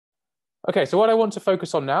Okay, so what I want to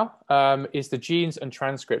focus on now is the genes and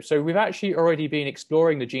transcripts. So we've actually already been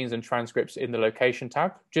exploring the genes and transcripts in the location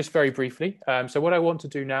tab, just very briefly. So what I want to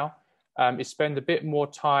do now is spend a bit more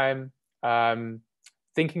time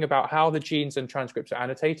thinking about how the genes and transcripts are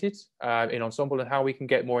annotated in Ensembl and how we can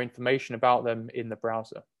get more information about them in the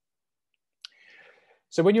browser.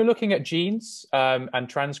 So when you're looking at genes and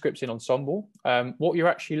transcripts in Ensembl, what you're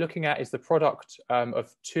actually looking at is the product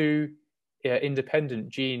of two independent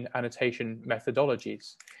gene annotation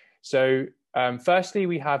methodologies. So firstly,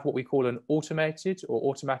 we have what we call an automated or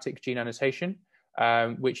automatic gene annotation,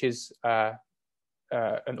 which is an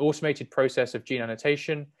automated process of gene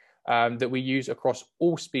annotation that we use across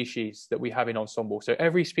all species that we have in Ensembl. So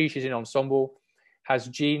every species in Ensembl has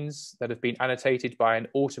genes that have been annotated by an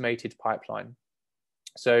automated pipeline.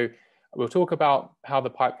 So we'll talk about how the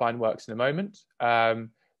pipeline works in a moment,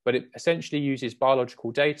 but it essentially uses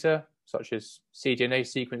biological data such as cDNA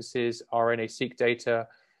sequences, RNA-seq data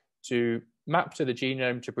to map to the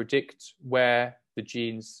genome to predict where the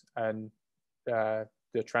genes and the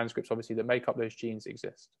transcripts, obviously, that make up those genes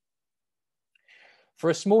exist. For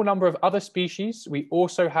a small number of other species, we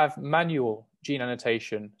also have manual gene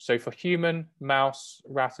annotation. So for human, mouse,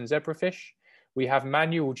 rat, and zebrafish, we have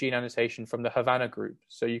manual gene annotation from the Havana group.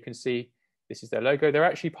 So you can see this is their logo. They're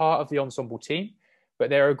actually part of the Ensembl team, but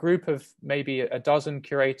they're a group of maybe a dozen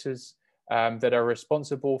curators that are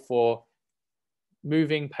responsible for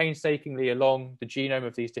moving painstakingly along the genome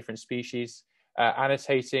of these different species,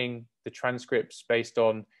 annotating the transcripts based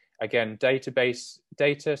on, again, database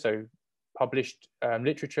data, so published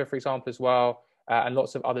literature, for example, as well, and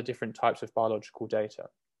lots of other different types of biological data.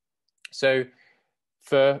 So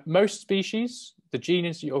for most species, the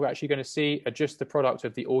genes you're actually going to see are just the product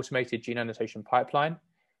of the automated gene annotation pipeline.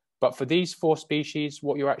 But for these four species,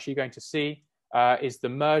 what you're actually going to see is the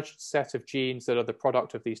merged set of genes that are the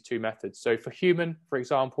product of these two methods. So for human, for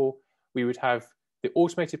example, we would have the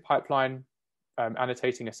automated pipeline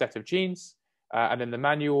annotating a set of genes, and then the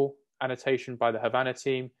manual annotation by the Havana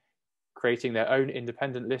team creating their own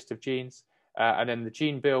independent list of genes. And then the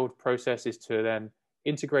gene build process is to then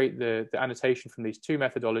integrate the annotation from these two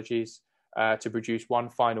methodologies to produce one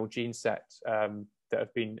final gene set that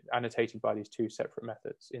have been annotated by these two separate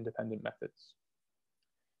methods, independent methods.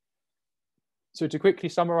 So to quickly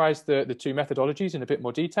summarize the two methodologies in a bit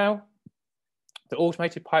more detail, the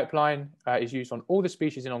automated pipeline is used on all the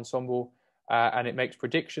species in Ensembl, and it makes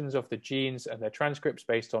predictions of the genes and their transcripts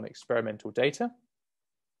based on experimental data.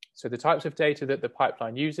 So the types of data that the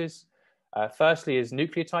pipeline uses, firstly, is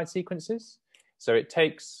nucleotide sequences. So it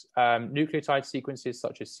takes nucleotide sequences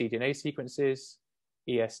such as cDNA sequences,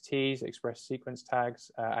 ESTs, express sequence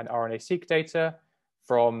tags, and RNA-seq data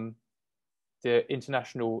from the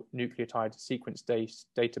International Nucleotide Sequence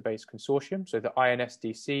Database Consortium, so the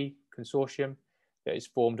INSDC consortium that is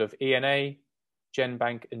formed of ENA,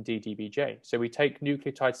 GenBank, and DDBJ. So we take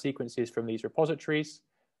nucleotide sequences from these repositories,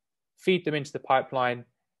 feed them into the pipeline,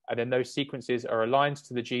 and then those sequences are aligned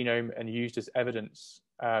to the genome and used as evidence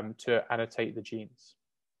to annotate the genes.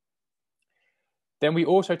 Then we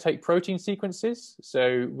also take protein sequences.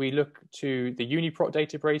 So we look to the UniProt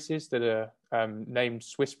databases that are named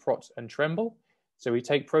SwissProt and Tremble. So we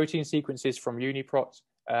take protein sequences from UniProt,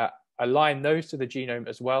 align those to the genome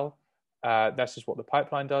as well. That's just what the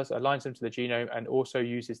pipeline does, aligns them to the genome and also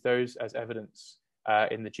uses those as evidence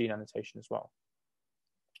in the gene annotation as well.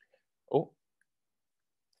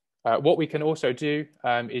 What we can also do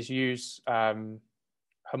is use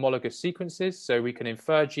homologous sequences. So we can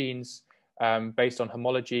infer genes based on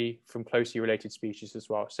homology from closely related species as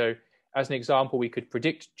well. So as an example, we could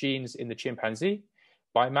predict genes in the chimpanzee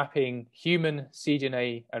by mapping human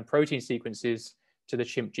cDNA and protein sequences to the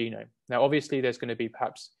chimp genome. Now, obviously, there's going to be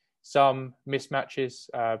perhaps some mismatches,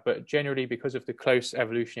 but generally, because of the close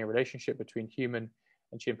evolutionary relationship between human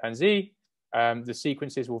and chimpanzee, the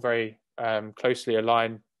sequences will very closely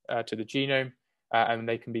align to the genome, and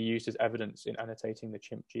they can be used as evidence in annotating the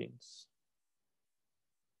chimp genes.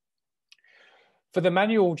 For the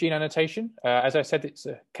manual gene annotation, as I said, it's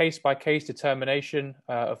a case-by-case determination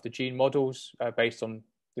of the gene models based on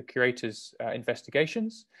the curator's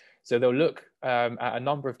investigations. So they'll look at a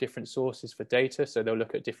number of different sources for data. So they'll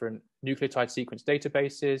look at different nucleotide sequence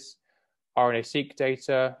databases, RNA-seq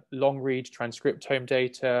data, long-read transcriptome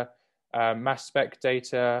data, mass spec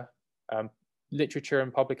data, literature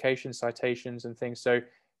and publication citations and things. So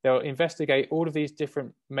they'll investigate all of these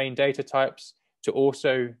different main data types to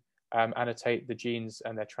also annotate the genes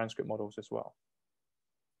and their transcript models as well.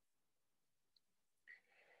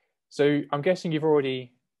 So I'm guessing you've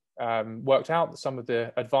already worked out some of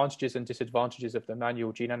the advantages and disadvantages of the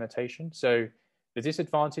manual gene annotation. So The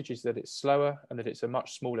disadvantage is that it's slower and that it's a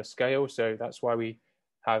much smaller scale. So that's why we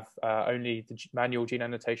have only the manual gene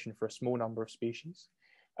annotation for a small number of species.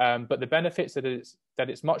 But the benefits that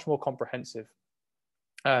it's much more comprehensive,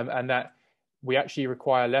 and that we actually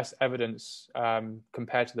require less evidence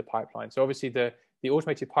compared to the pipeline. So obviously the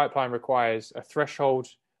automated pipeline requires a threshold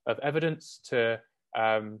of evidence to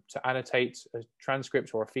annotate a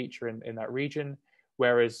transcript or a feature in that region,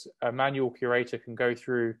 whereas a manual curator can go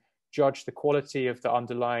through, judge the quality of the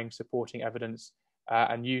underlying supporting evidence,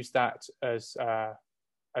 and use that as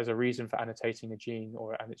a reason for annotating a gene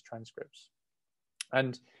and its transcripts.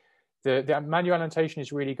 And the manual annotation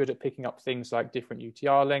is really good at picking up things like different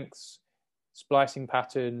UTR lengths, splicing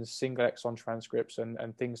patterns, single exon transcripts,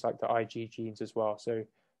 and things like the IG genes as well. So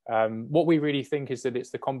what we really think is that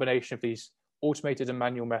it's the combination of these automated and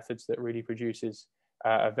manual methods that really produces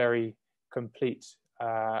a very complete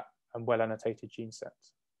and well annotated gene set.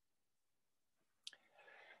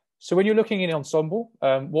 So when you're looking in Ensembl,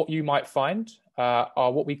 what you might find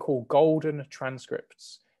are what we call golden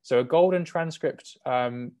transcripts. So a golden transcript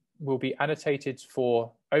will be annotated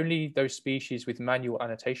for only those species with manual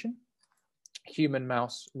annotation: human,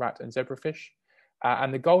 mouse, rat, and zebrafish.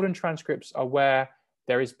 And the golden transcripts are where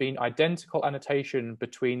there has been identical annotation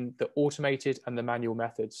between the automated and the manual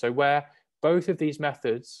methods. So where both of these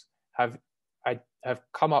methods have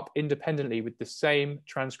come up independently with the same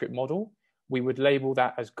transcript model, we would label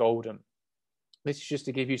that as golden. This is just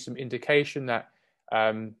to give you some indication that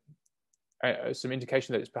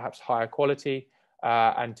it's perhaps higher quality,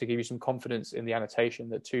 and to give you some confidence in the annotation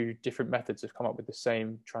that two different methods have come up with the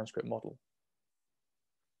same transcript model.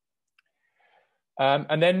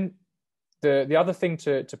 And then the other thing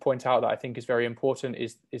to point out that I think is very important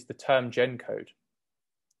is the term gen code.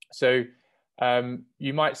 So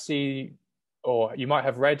you might see, or you might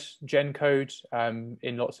have read gen code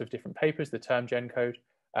in lots of different papers, the term gen code.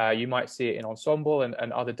 You might see it in Ensembl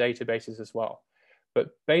and other databases as well.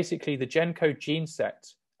 But basically the gen code gene set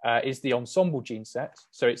is the Ensembl gene set.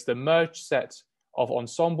 So it's the merged set of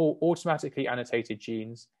Ensembl automatically annotated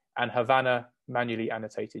genes and Havana manually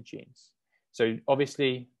annotated genes. So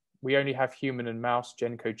obviously we only have human and mouse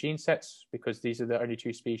gen code gene sets because these are the only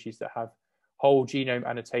two species that have whole genome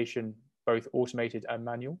annotation, both automated and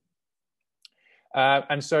manual.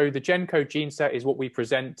 And so the gen code gene set is what we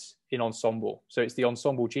present in Ensembl. So it's the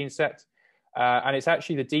Ensembl gene set. And it's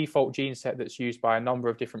actually the default gene set that's used by a number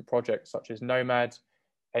of different projects, such as Nomad,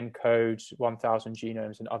 ENCODE, 1000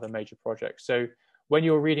 Genomes, and other major projects. So when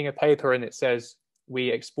you're reading a paper and it says we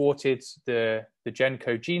exported the gen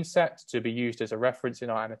code gene set to be used as a reference in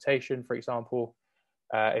our annotation, for example,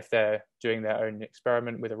 if they're doing their own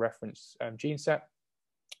experiment with a reference gene set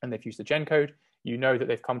and they've used the gen code, you know that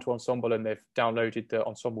they've come to Ensembl and they've downloaded the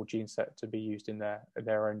Ensembl gene set to be used in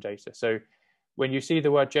their own data. So when you see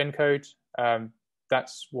the word gen code,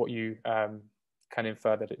 that's what you can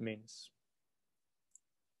infer that it means.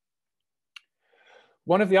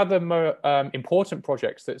 One of the other more important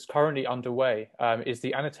projects that's currently underway is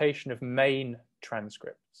the annotation of main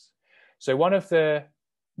transcripts. So one of the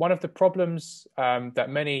problems that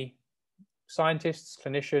many scientists,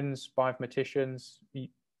 clinicians, bioinformaticians,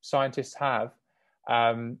 scientists have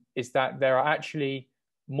is that there are actually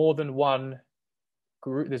more than one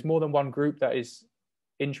group. There's more than one group that is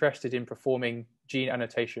interested in performing gene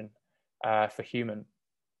annotation for human.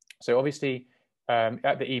 So obviously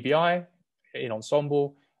at the EBI in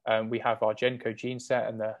Ensembl, we have our gen code gene set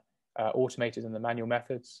and the automated and the manual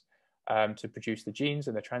methods to produce the genes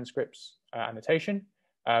and the transcripts annotation.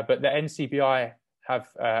 But the NCBI have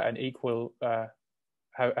an equal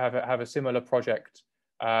have a similar project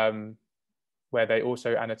where they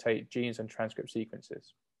also annotate genes and transcript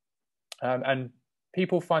sequences. And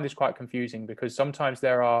people find this quite confusing because sometimes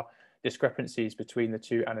there are discrepancies between the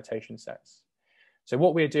two annotation sets. So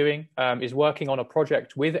what we're doing is working on a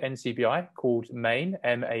project with NCBI called MANE,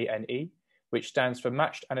 M-A-N-E, which stands for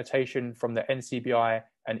Matched Annotation from the NCBI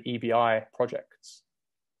and EBI projects.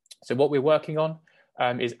 So what we're working on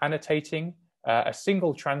is annotating a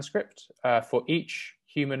single transcript for each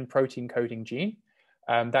human protein coding gene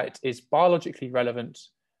that is biologically relevant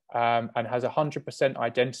and has 100%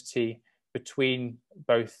 identity between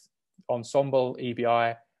both Ensembl,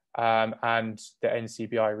 EBI, and the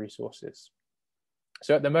NCBI resources.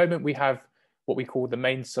 So at the moment, we have what we call the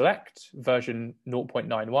main select version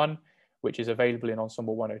 0.91, which is available in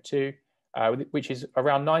Ensembl 102, which is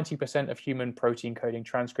around 90% of human protein coding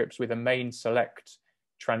transcripts with a main select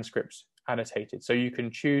transcript annotated. So you can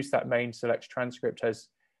choose that main select transcript as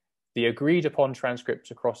the agreed upon transcript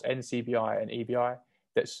across NCBI and EBI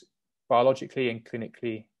that's biologically and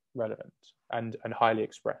clinically relevant and highly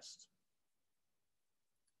expressed.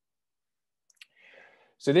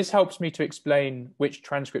 So this helps me to explain which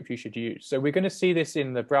transcript you should use. So we're going to see this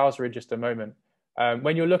in the browser in just a moment.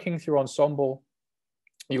 When you're looking through Ensembl,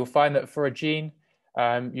 you'll find that for a gene,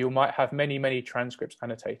 you might have many, many transcripts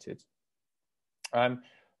annotated. And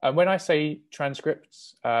when I say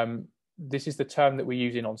transcripts, this is the term that we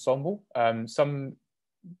use in Ensembl. Some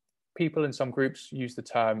people in some groups use the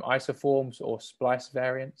term isoforms or splice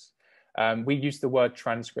variants. We use the word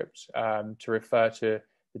transcript to refer to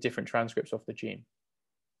the different transcripts of the gene.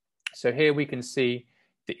 So here we can see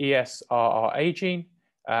the ESRRA gene,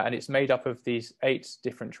 and it's made up of these 8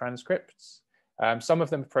 different transcripts. Some of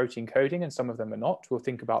them are protein coding and some of them are not. We'll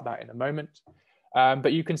think about that in a moment.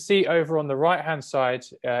 But you can see over on the right-hand side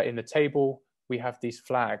in the table, we have these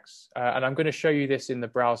flags. And I'm going to show you this in the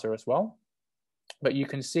browser as well. But you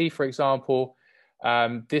can see, for example,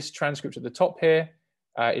 this transcript at the top here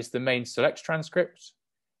is the main select transcript.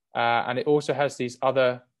 And it also has these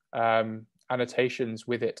other annotations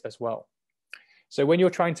with it as well. So when you're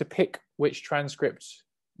trying to pick which transcript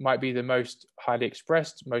might be the most highly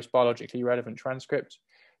expressed, most biologically relevant transcript,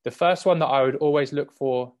 the first one that I would always look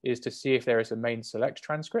for is to see if there is a main select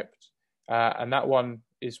transcript. And that one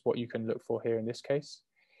is what you can look for here in this case.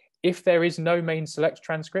 If there is no main select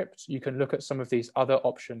transcript, you can look at some of these other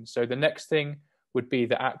options. So the next thing would be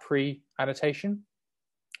the APRI annotation.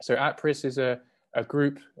 So APRIs is a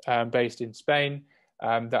group based in Spain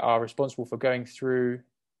that are responsible for going through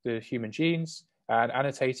the human genes and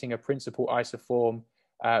annotating a principal isoform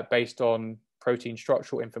based on protein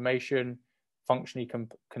structural information, functionally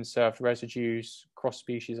conserved residues,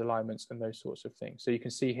 cross-species alignments, and those sorts of things. So you can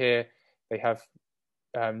see here they have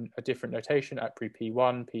a different notation, APRI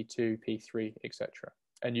P1, P2, P3, etc.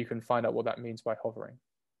 And you can find out what that means by hovering.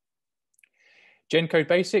 GenCode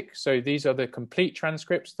basic, so these are the complete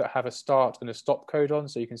transcripts that have a start and a stop codon.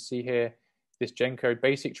 So you can see here, this GenCode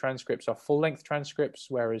basic transcripts are full-length transcripts,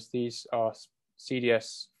 whereas these are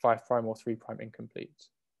CDS 5' or 3' incomplete.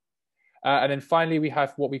 And then finally, we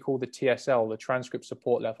have what we call the TSL, the transcript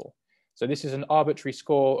support level. So this is an arbitrary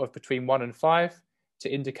score of between 1 and 5 to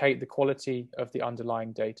indicate the quality of the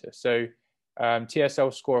underlying data. So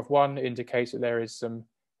TSL score of 1 indicates that there is some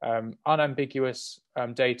unambiguous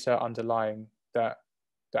data underlying the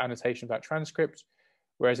annotation of that transcript,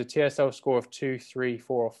 whereas a TSL score of 2, 3,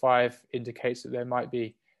 4, or 5 indicates that there might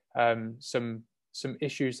be some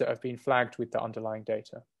issues that have been flagged with the underlying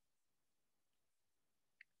data.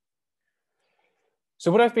 So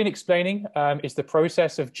what I've been explaining is the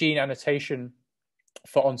process of gene annotation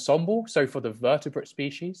for Ensembl, so for the vertebrate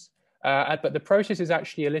species. But the process is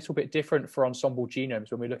actually a little bit different for Ensembl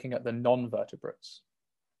genomes when we're looking at the non-vertebrates.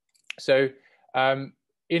 So in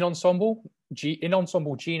Ensembl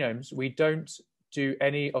genomes, we don't do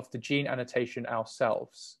any of the gene annotation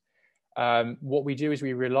ourselves. What we do is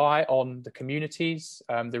we rely on the communities,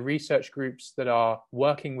 the research groups that are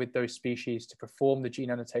working with those species to perform the gene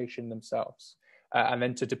annotation themselves, and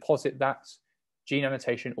then to deposit that gene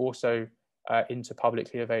annotation also into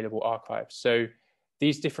publicly available archives. So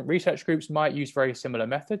these different research groups might use very similar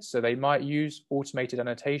methods. So they might use automated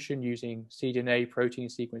annotation using cDNA protein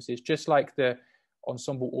sequences, just like the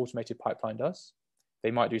Ensembl automated pipeline does.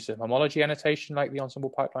 They might do some homology annotation like the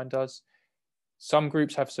Ensembl pipeline does. Some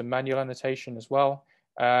groups have some manual annotation as well.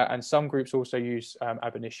 And some groups also use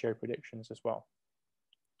ab initio predictions as well.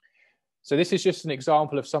 So this is just an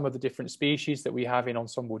example of some of the different species that we have in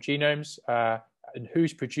Ensembl genomes and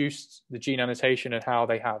who's produced the gene annotation and how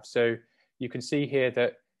they have. So you can see here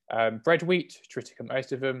that bread wheat, Triticum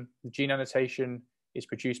aestivum, the gene annotation is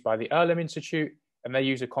produced by the Earlham Institute, and they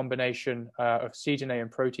use a combination of cDNA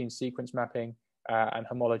and protein sequence mapping and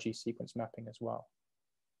homology sequence mapping as well.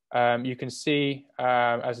 You can see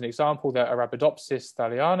as an example that Arabidopsis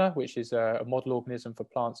thaliana, which is a model organism for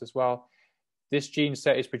plants as well. This gene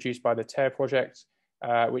set is produced by the TARE project,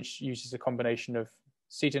 which uses a combination of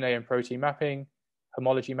cDNA and protein mapping,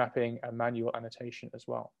 homology mapping, and manual annotation as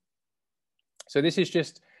well. So this is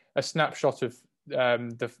just a snapshot of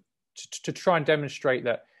to try and demonstrate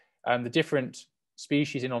that the different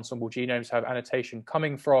species in Ensembl genomes have annotation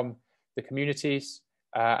coming from the communities,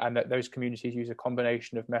 and that those communities use a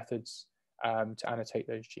combination of methods to annotate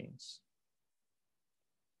those genes.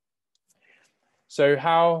 So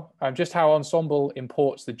just how Ensembl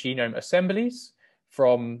imports the genome assemblies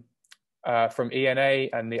from ENA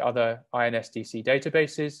and the other INSDC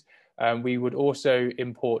databases, we would also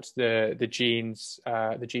import the genes,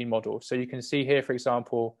 the gene model. So you can see here, for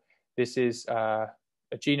example, this is a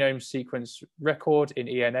genome sequence record in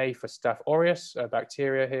ENA for Staph aureus, a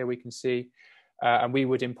bacteria here we can see, and we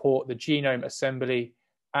would import the genome assembly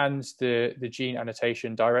and the gene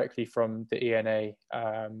annotation directly from the ENA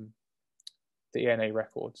the ENA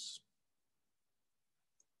records.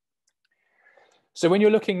 So when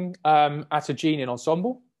you're looking at a gene in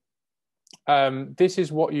Ensembl, this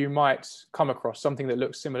is what you might come across, something that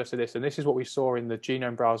looks similar to this. And this is what we saw in the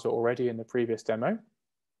Genome browser already in the previous demo.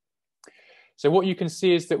 So what you can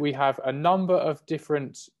see is that we have a number of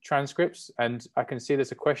different transcripts, and I can see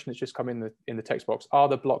there's a question that's just come in the text box. Are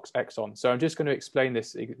the blocks exon? So I'm just going to explain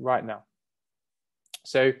this right now.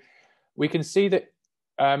 So we can see that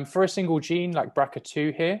for a single gene like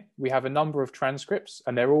BRCA2 here, we have a number of transcripts,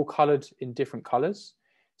 and they're all colored in different colors.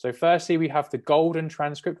 So firstly, we have the golden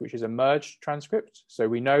transcript, which is a merged transcript. So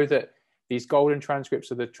we know that these golden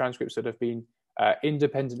transcripts are the transcripts that have been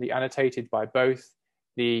independently annotated by both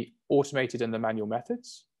the automated and the manual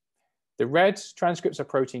methods. The red transcripts are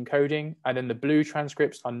protein coding, and then the blue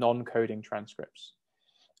transcripts are non-coding transcripts.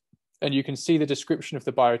 And you can see the description of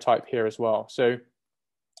the biotype here as well. So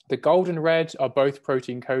the gold and red are both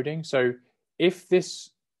protein coding. So if this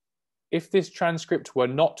transcript were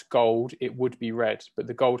not gold, it would be red, but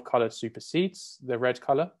the gold color supersedes the red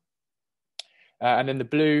color. And then the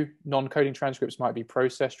blue non-coding transcripts might be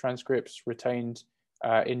processed transcripts, retained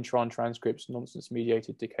intron transcripts,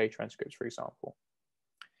 nonsense-mediated decay transcripts, for example.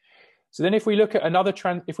 So then if we look at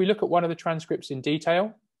one of the transcripts in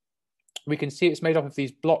detail, we can see it's made up of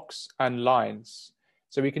these blocks and lines.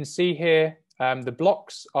 So we can see here the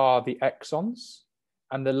blocks are the exons,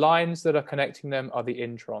 and the lines that are connecting them are the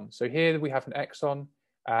introns. So here we have an exon,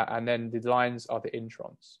 and then the lines are the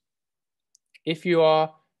introns. If you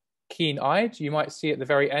are keen-eyed, you might see at the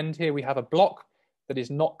very end here, we have a block that is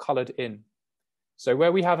not colored in. So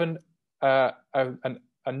where we have a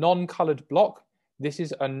non-colored block, this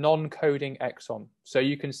is a non-coding exon. So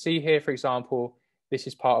you can see here, for example, this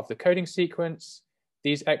is part of the coding sequence.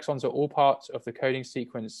 These exons are all part of the coding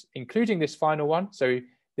sequence, including this final one. So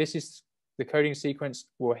this is the coding sequence.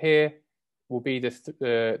 Well, here will be the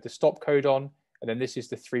stop codon, and then this is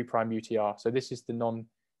the 3' UTR. So this is the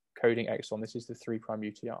non-coding exon. This is the 3'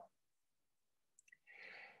 UTR.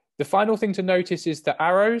 The final thing to notice is the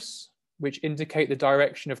arrows, which indicate the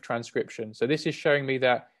direction of transcription. So this is showing me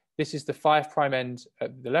that this is the 5' end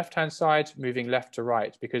at the left-hand side, moving left to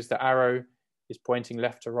right, because the arrow is pointing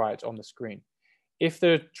left to right on the screen. If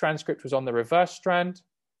the transcript was on the reverse strand,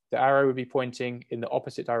 the arrow would be pointing in the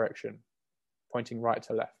opposite direction, pointing right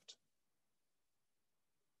to left.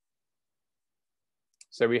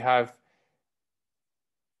 So we have,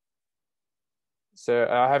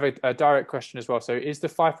 I have a direct question as well. So is the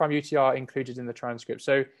 5' UTR included in the transcript?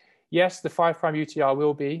 So yes, the 5' UTR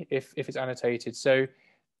will be if it's annotated. So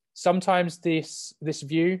sometimes this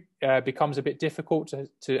view becomes a bit difficult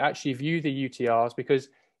to actually view the UTRs, because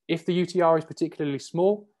if the UTR is particularly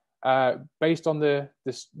small, based on the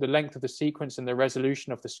length of the sequence and the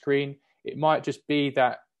resolution of the screen, it might just be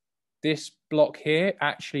that this block here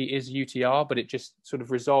actually is UTR, but it just sort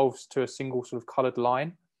of resolves to a single sort of colored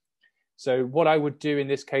line. So what I would do in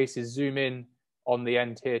this case is zoom in on the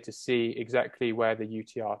end here to see exactly where the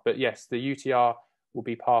UTR. But yes, the UTR will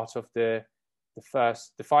be part of the 5'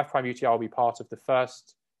 UTR will be part of the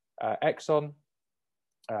first exon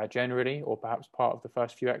generally, or perhaps part of the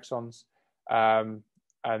first few exons,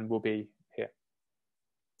 and will be here.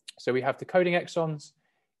 So we have the coding exons,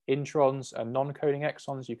 introns, and non-coding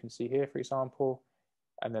exons. You can see here, for example,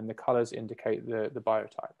 and then the colors indicate the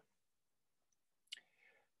biotype.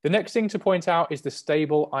 The next thing to point out is the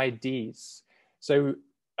stable IDs. So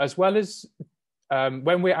as well as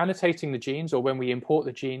when we're annotating the genes, or when we import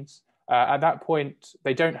the genes, at that point,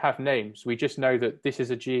 they don't have names. We just know that this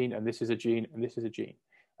is a gene, and this is a gene, and this is a gene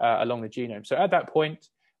along the genome. So at that point,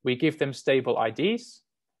 we give them stable IDs.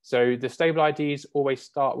 So the stable IDs always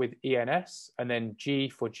start with ENS, and then G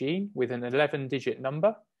for gene with an 11-digit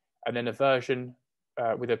number, and then a version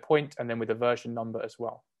with a point, and then with a version number as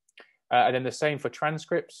well. And then the same for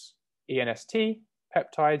transcripts, ENST,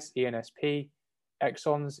 peptides, ENSP,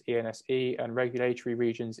 exons, ENSE, and regulatory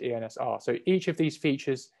regions, ENSR. So each of these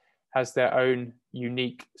features has their own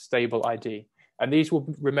unique stable ID. And these will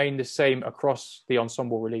remain the same across the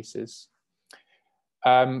Ensembl releases.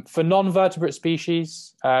 For non-vertebrate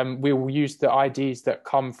species, we will use the IDs that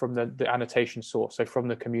come from the annotation source, so from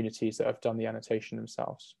the communities that have done the annotation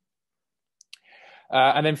themselves.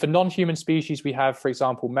 And then for non-human species, we have, for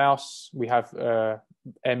example, mouse. We have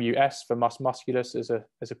MUS for mus musculus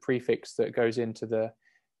as a prefix that goes into the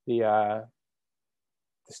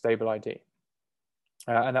stable ID.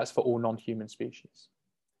 And that's for all non-human species.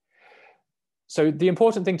 So the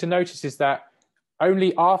important thing to notice is that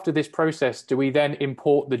only after this process do we then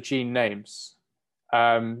import the gene names.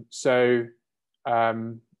 What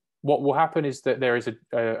will happen is that there is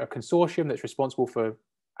a consortium that's responsible for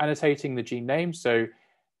annotating the gene name. So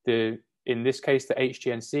in this case, the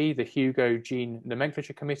HGNC, the Hugo Gene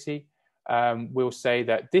Nomenclature Committee, will say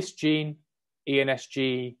that this gene,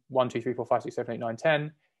 ENSG 1, 2, 3, 4, 5, 6, 7, 8, 9,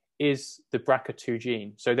 10, is the BRCA2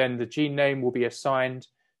 gene. So then the gene name will be assigned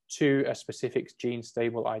to a specific gene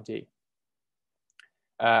stable ID.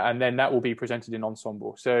 And then that will be presented in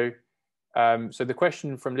Ensembl. So, so the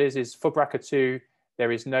question from Liz is, for BRCA2,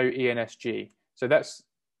 there is no ENSG. So that's,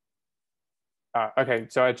 okay,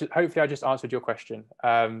 so hopefully I just answered your question.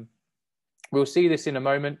 We'll see this in a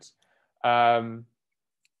moment,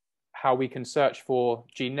 how we can search for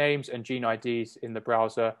gene names and gene IDs in the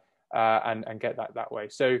browser and get that way.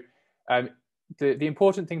 So the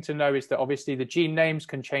important thing to know is that obviously the gene names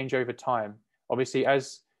can change over time. Obviously,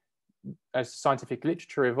 as scientific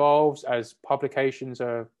literature evolves, as publications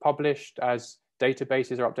are published, as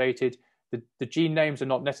databases are updated, the gene names are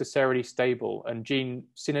not necessarily stable, and gene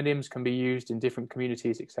synonyms can be used in different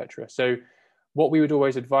communities, etc. So what we would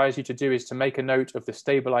always advise you to do is to make a note of the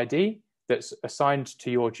stable ID that's assigned to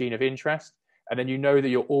your gene of interest, and then you know that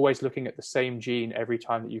you're always looking at the same gene every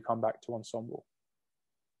time that you come back to Ensembl.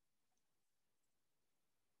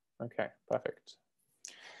 Okay, perfect.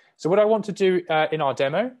 So what I want to do in our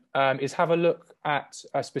demo is have a look at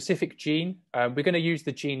a specific gene. We're going to use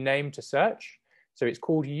the gene name to search. So it's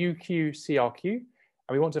called UQCRQ, and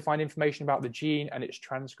we want to find information about the gene and its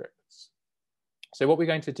transcripts. So what we're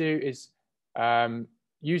going to do is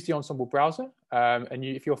use the Ensembl browser. And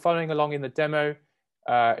if you're following along in the demo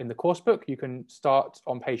in the course book, you can start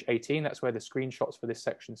on page 18. That's where the screenshots for this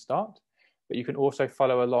section start. But you can also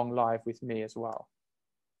follow along live with me as well.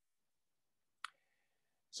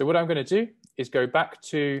 So what I'm going to do is go back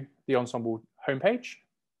to the Ensembl homepage.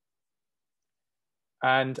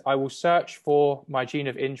 And I will search for my gene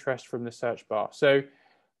of interest from the search bar. So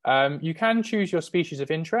you can choose your species of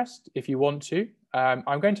interest if you want to.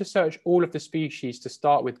 I'm going to search all of the species to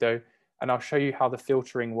start with though, and I'll show you how the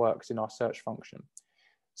filtering works in our search function.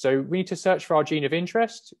 So we need to search for our gene of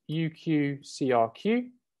interest, UQCRQ.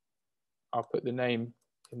 I'll put the name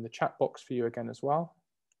in the chat box for you again as well.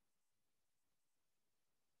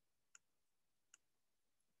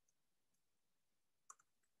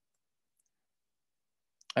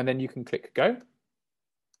 And then you can click go.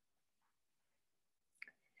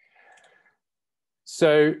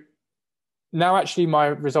 So now actually my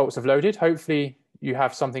results have loaded. Hopefully you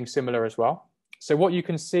have something similar as well. So what you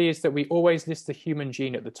can see is that we always list the human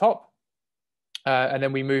gene at the top, and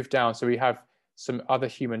then we move down. So we have some other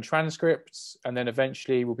human transcripts, and then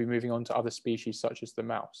eventually we'll be moving on to other species such as the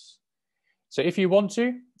mouse. So if you want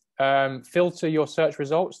to filter your search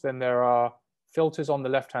results, then there are filters on the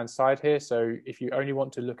left-hand side here. So if you only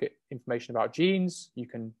want to look at information about genes, you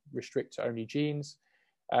can restrict to only genes,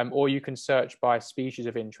 or you can search by species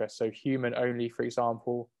of interest. So human only, for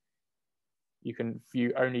example, you can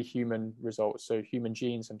view only human results, so human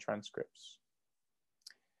genes and transcripts.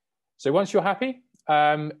 So once you're happy,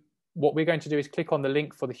 what we're going to do is click on the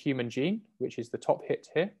link for the human gene, which is the top hit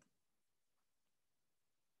here.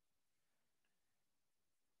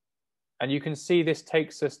 And you can see this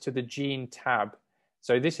takes us to the gene tab.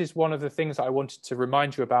 So this is one of the things that I wanted to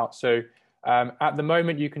remind you about. So at the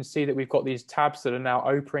moment, you can see that we've got these tabs that are now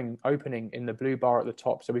opening in the blue bar at the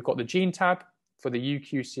top. So we've got the gene tab for the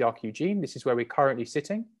UQCRQ gene. This is where we're currently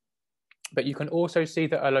sitting. But you can also see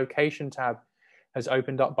that a location tab has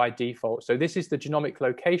opened up by default. So this is the genomic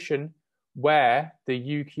location where the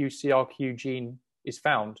UQCRQ gene is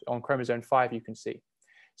found on chromosome 5, you can see.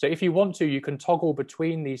 So if you want to, you can toggle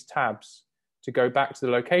between these tabs to go back to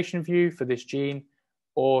the location view for this gene,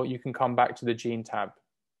 or you can come back to the gene tab.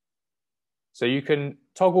 So you can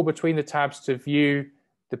toggle between the tabs to view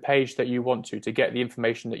the page that you want to get the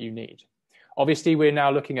information that you need. Obviously, we're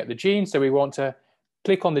now looking at the gene, so we want to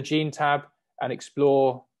click on the gene tab and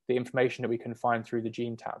explore the information that we can find through the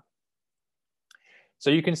gene tab. So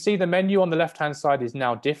you can see the menu on the left-hand side is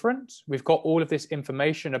now different. We've got all of this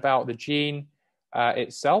information about the gene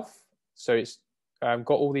itself. So it's got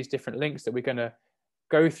all these different links that we're going to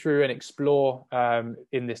go through and explore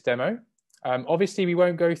in this demo. Obviously, we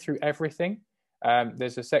won't go through everything.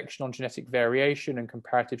 There's a section on genetic variation and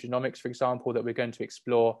comparative genomics, for example, that we're going to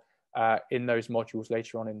explore in those modules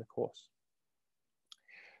later on in the course.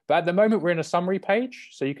 But at the moment, we're in a summary page.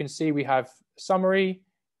 So you can see we have summary,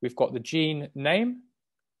 we've got the gene name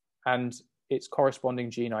and its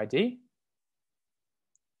corresponding gene ID.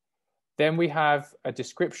 Then we have a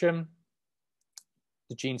description,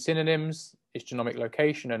 the gene synonyms, its genomic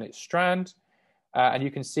location and its strand. And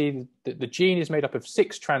you can see that the gene is made up of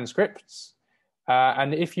 6 transcripts.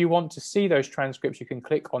 And if you want to see those transcripts, you can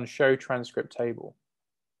click on Show Transcript Table.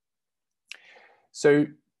 So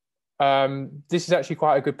This is actually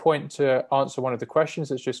quite a good point to answer one of the questions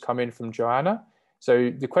that's just come in from Joanna.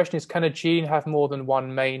 So the question is, can a gene have more than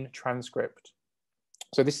one main transcript?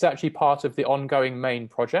 So this is actually part of the ongoing main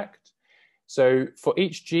project. So for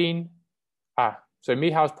each gene, so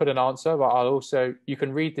Mihal's put an answer, but I'll also, you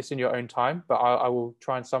can read this in your own time, but I will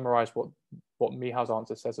try and summarize what Mihal's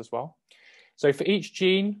answer says as well. So for each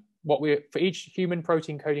gene, for each human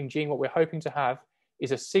protein coding gene, what we're hoping to have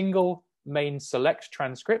is a single main select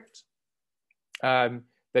transcript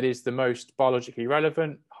that is the most biologically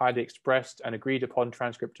relevant, highly expressed and agreed upon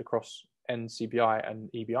transcript across NCBI and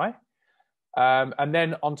EBI. And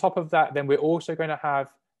then on top of that, then we're also going to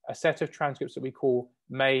have a set of transcripts that we call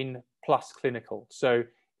main plus clinical. So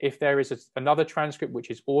if there is another transcript which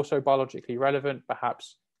is also biologically relevant,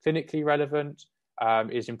 perhaps clinically relevant,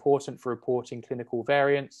 is important for reporting clinical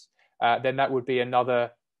variants, then that would be another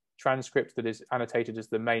transcript that is annotated as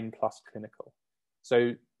the main plus clinical.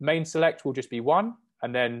 So main select will just be one,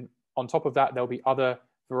 and then on top of that, there'll be other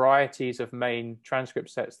varieties of main transcript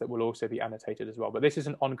sets that will also be annotated as well. But this is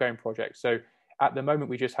an ongoing project. So at the moment,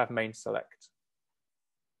 we just have main select.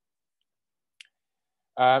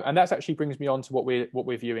 And that actually brings me on to what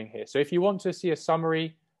we're viewing here. So if you want to see a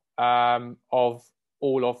summary of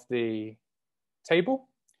all of the table,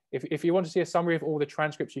 if you want to see a summary of all the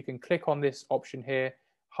transcripts, you can click on this option here,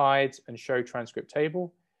 hide and show transcript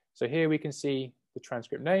table. So here we can see the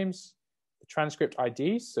transcript names, the transcript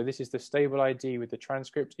IDs. So this is the stable ID with the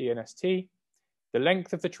transcript ENST, the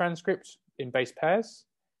length of the transcript in base pairs,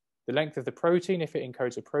 the length of the protein if it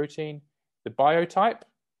encodes a protein, the biotype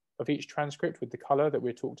of each transcript with the color that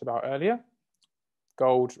we talked about earlier,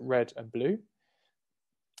 gold, red, and blue.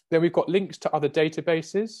 Then we've got links to other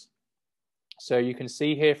databases. So you can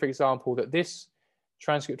see here, for example, that this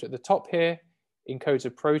transcript at the top here encodes a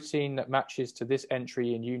protein that matches to this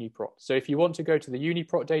entry in UniProt. So if you want to go to the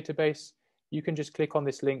UniProt database, you can just click on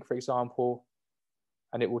this link, for example,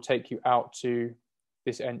 and it will take you out to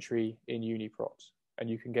this entry in UniProt, and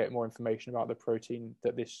you can get more information about the protein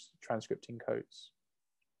that this transcript encodes.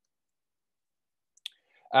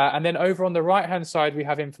 And then over on the right-hand side, we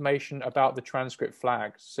have information about the transcript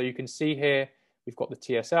flags. So you can see here, we've got the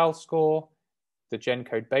TSL score, the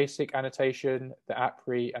GenCode basic annotation, the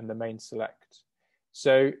APRI, and the main select.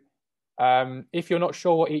 So if you're not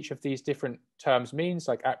sure what each of these different terms means,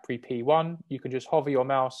 like APRI P1, you can just hover your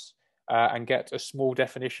mouse and get a small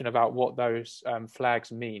definition about what those flags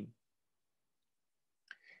mean.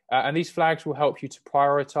 And these flags will help you to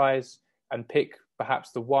prioritize and pick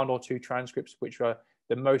perhaps the one or two transcripts which are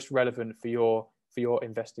the most relevant for your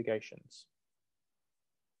investigations.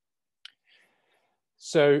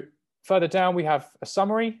 So further down, we have a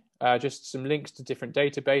summary, just some links to different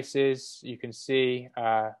databases. You can see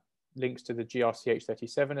links to the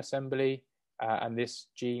GRCH37 assembly and this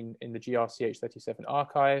gene in the GRCH37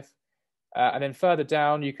 archive. And then further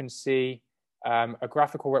down, you can see a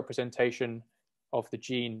graphical representation of the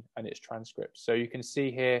gene and its transcripts. So you can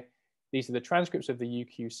see here, these are the transcripts of the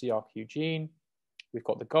UQ-CRQ gene. We've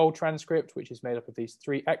got the gold transcript, which is made up of these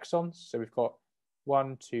 3 exons. So we've got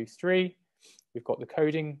 1, 2, 3. We've got the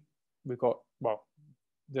coding. We've got, well,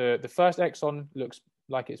 the first exon looks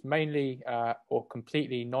like it's mainly or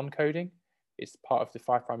completely non-coding. It's part of the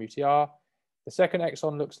 5' UTR. The second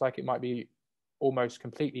exon looks like it might be almost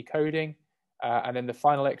completely coding. And then the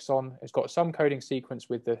final exon has got some coding sequence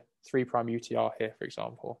with the 3' UTR here, for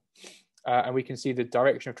example. And we can see the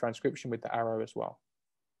direction of transcription with the arrow as well.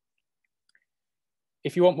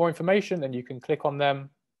 If you want more information, then you can click on them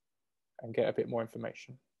and get a bit more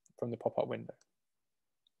information from the pop-up window.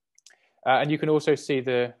 And you can also see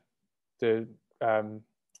the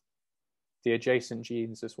adjacent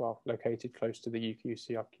genes as well, located close to the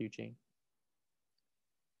UQ-CRQ gene.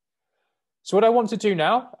 So what I want to do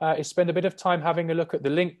now is spend a bit of time having a look at the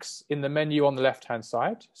links in the menu on the left-hand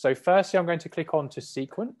side. So firstly, I'm going to click on to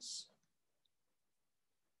sequence.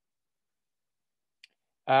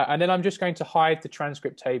 And then I'm just going to hide the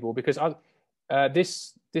transcript table because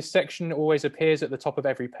this section always appears at the top of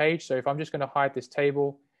every page. So if I'm just going to hide this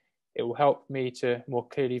table, it will help me to more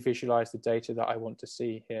clearly visualize the data that I want to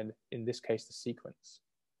see here, in this case, the sequence.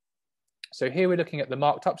 So here we're looking at the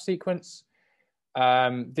marked up sequence.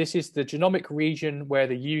 This is the genomic region where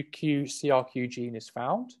the UQ-CRQ gene is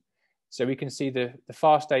found. So we can see the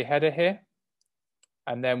FASTA header here,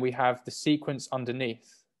 and then we have the sequence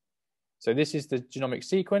underneath. So this is the genomic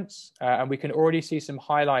sequence, and we can already see some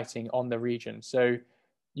highlighting on the region. So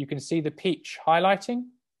you can see the peach highlighting.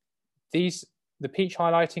 The peach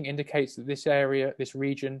highlighting indicates that this area, this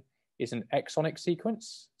region, is an exonic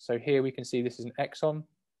sequence. So here we can see this is an exon,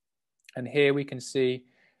 and here we can see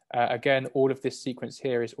Again, all of this sequence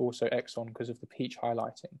here is also exon because of the peach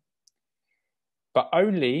highlighting. But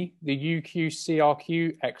only the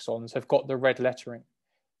UQ-CRQ exons have got the red lettering.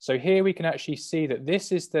 So here we can actually see that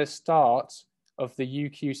this is the start of the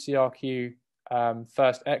UQ-CRQ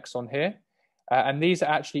first exon here. And these are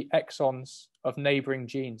actually exons of neighboring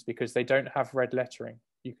genes because they don't have red lettering,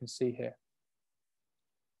 you can see here.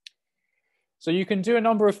 So you can do a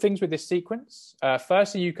number of things with this sequence.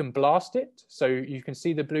 Firstly, you can blast it. So you can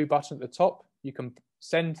see the blue button at the top. You can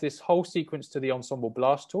send this whole sequence to the Ensembl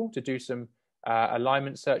blast tool to do some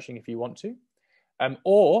alignment searching if you want to.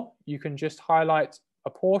 Or you can just highlight a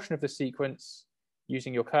portion of the sequence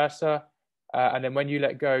using your cursor. And then when you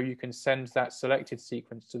let go, you can send that selected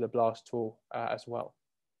sequence to the blast tool as well.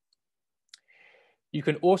 You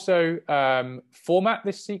can also format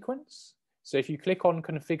this sequence. So if you click on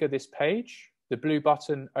configure this page, the blue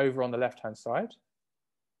button over on the left-hand side,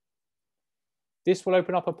 this will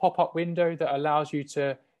open up a pop-up window that allows you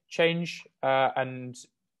to change and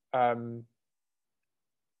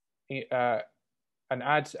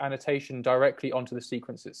add annotation directly onto the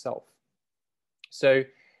sequence itself. So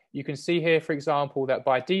you can see here, for example, that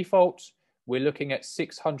by default, we're looking at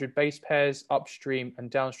 600 base pairs upstream and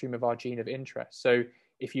downstream of our gene of interest. So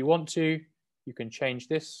if you want to, you can change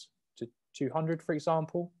this to 200, for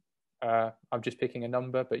example. I'm just picking a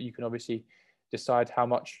number, but you can obviously decide how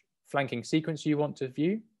much flanking sequence you want to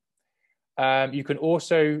view. You can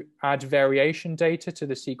also add variation data to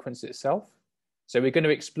the sequence itself. So we're going to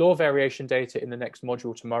explore variation data in the next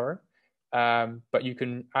module tomorrow, but you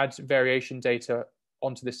can add variation data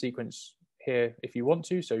onto the sequence here if you want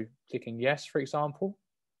to, so clicking yes, for example.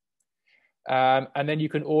 And then you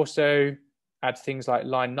can also add things like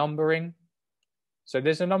line numbering. So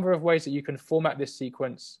there's a number of ways that you can format this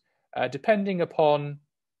sequence depending upon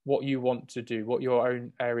what you want to do, what your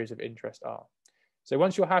own areas of interest are. So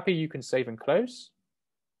once you're happy, you can save and close.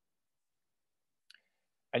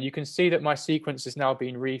 And you can see that my sequence is now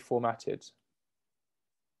being reformatted.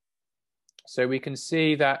 So we can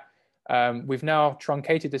see that we've now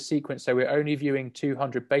truncated the sequence, so we're only viewing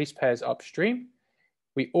 200 base pairs upstream.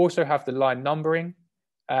 We also have the line numbering,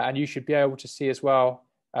 and you should be able to see as well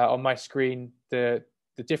on my screen the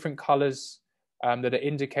different colors that are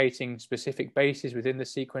indicating specific bases within the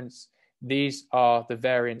sequence. These are the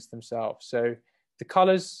variants themselves. So the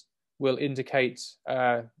colors will indicate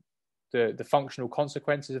the functional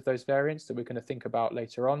consequences of those variants that we're going to think about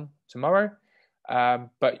later on tomorrow.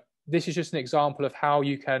 But this is just an example of how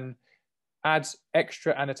you can add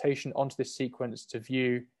extra annotation onto this sequence to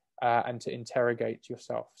view and to interrogate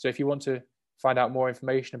yourself. So if you want to find out more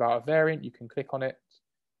information about a variant, you can click on it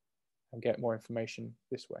and get more information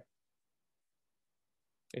this way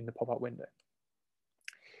in the pop-up window.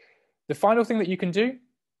 The final thing that you can do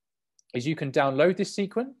is you can download this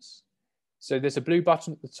sequence. So there's a blue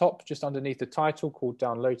button at the top just underneath the title called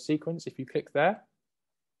Download Sequence. If you click there,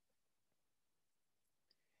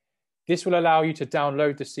 this will allow you to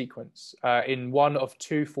download the sequence in one of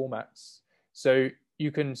two formats. So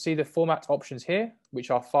you can see the format options here, which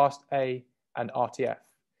are FASTA and RTF.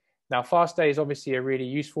 Now, FASTA is obviously a really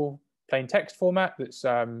useful plain text format that's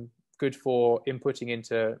good for inputting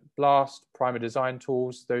into BLAST, primer design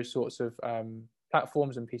tools, those sorts of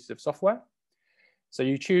platforms and pieces of software. So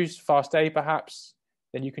you choose FASTA perhaps,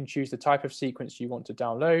 then you can choose the type of sequence you want to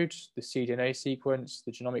download, the cDNA sequence,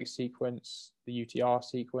 the genomic sequence, the UTR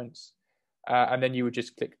sequence, and then you would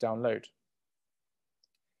just click download.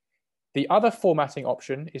 The other formatting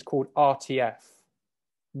option is called RTF,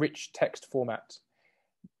 rich text format.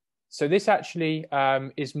 So this actually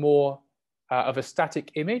is more of a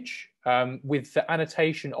static image with the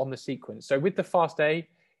annotation on the sequence. So with the FASTA,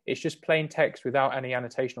 it's just plain text without any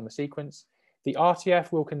annotation on the sequence. The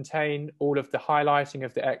RTF will contain all of the highlighting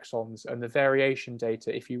of the exons and the variation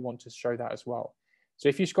data if you want to show that as well. So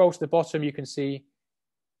if you scroll to the bottom, you can see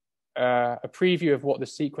a preview of what the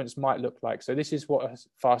sequence might look like. So this is what a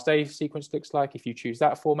FASTA sequence looks like if you choose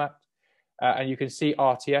that format. And you can see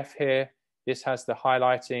RTF here. This has the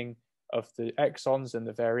highlighting of the exons and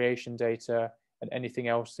the variation data and anything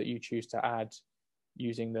else that you choose to add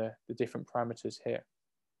using the different parameters here.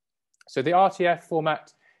 So the RTF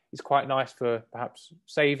format is quite nice for perhaps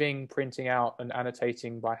saving, printing out, and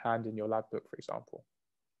annotating by hand in your lab book, for example.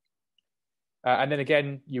 And then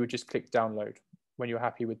again, you would just click download when you're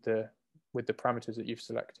happy with the parameters that you've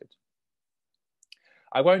selected.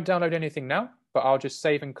 I won't download anything now, but I'll just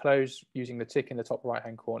save and close using the tick in the top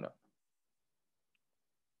right-hand corner.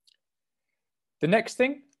 The next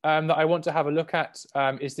thing that I want to have a look at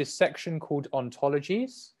is this section called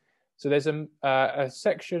ontologies. So there's a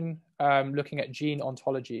section looking at gene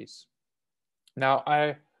ontologies. Now,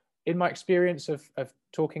 in my experience of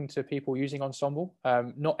talking to people using Ensembl,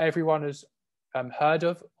 not everyone has heard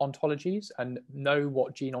of ontologies and know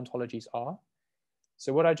what gene ontologies are.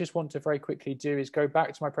 So what I just want to very quickly do is go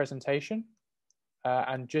back to my presentation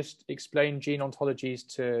and just explain gene ontologies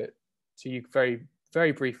to you very,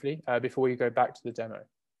 very briefly before we go back to the demo.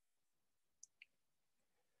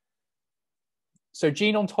 So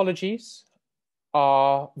gene ontologies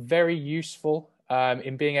are very useful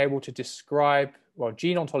in being able to describe, well,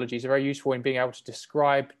 gene ontologies are very useful in being able to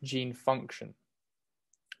describe gene function.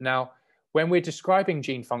 Now, when we're describing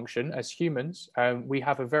gene function as humans, we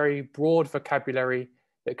have a very broad vocabulary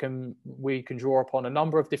that we can draw upon a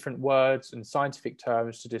number of different words and scientific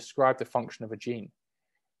terms to describe the function of a gene.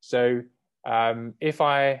 So if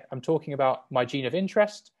I am talking about my gene of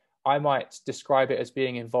interest, I might describe it as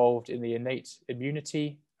being involved in the innate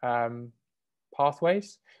immunity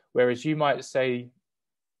pathways, whereas you might say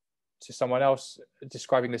to someone else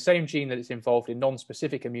describing the same gene that it's involved in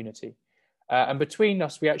non-specific immunity. And between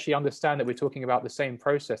us, we actually understand that we're talking about the same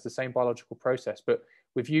process, the same biological process, but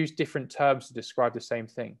we've used different terms to describe the same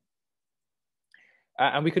thing.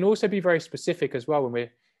 And we can also be very specific as well when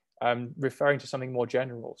we're referring to something more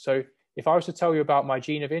general. So if I was to tell you about my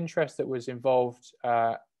gene of interest that was involved,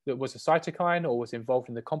 that was a cytokine or was involved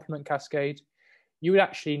in the complement cascade, you would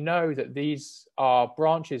actually know that these are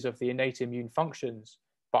branches of the innate immune functions,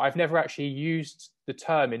 but I've never actually used the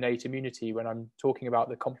term innate immunity when I'm talking about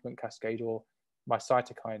the complement cascade or my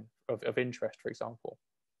cytokine of interest, for example.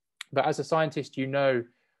 But as a scientist, you know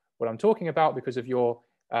what I'm talking about because of your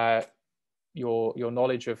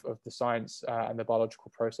knowledge of the science and the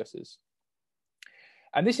biological processes.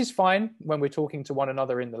 And this is fine when we're talking to one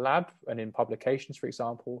another in the lab and in publications, for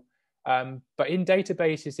example. But in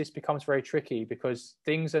databases, this becomes very tricky because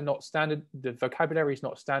things are not standard, the vocabulary is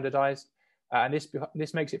not standardized, and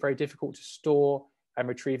this makes it very difficult to store and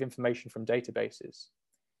retrieve information from databases.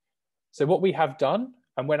 So what we have done,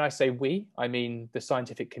 and when I say we, I mean the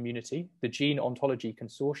scientific community, the Gene Ontology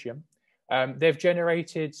Consortium, they've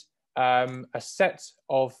generated a set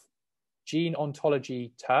of gene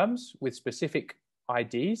ontology terms with specific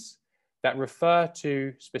IDs that refer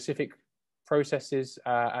to specific processes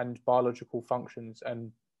and biological functions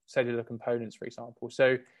and cellular components, for example.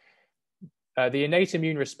 So the innate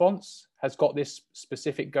immune response has got this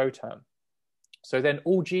specific Go term. So then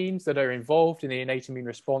all genes that are involved in the innate immune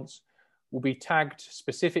response will be tagged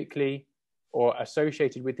specifically or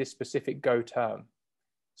associated with this specific Go term.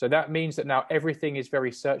 So that means that now everything is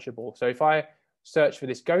very searchable. So if I search for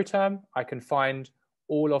this Go term, I can find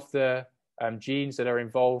all of the genes that are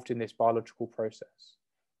involved in this biological process.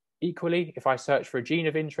 Equally, if I search for a gene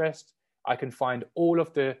of interest, I can find all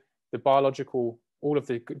of the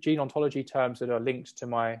gene ontology terms that are linked to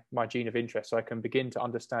my gene of interest, so I can begin to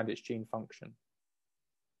understand its gene function.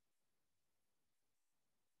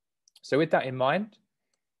 So with that in mind,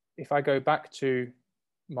 if I go back to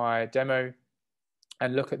my demo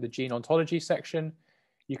and look at the gene ontology section,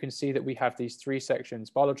 you can see that we have these three sections: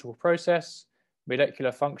 biological process,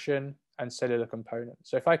 molecular function, and cellular component.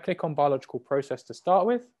 So if I click on biological process to start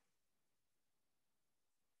with,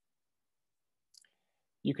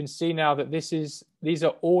 you can see now that these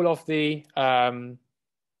are all of the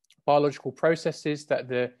biological processes that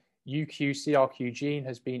the UQ-CRQ gene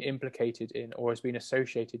has been implicated in or has been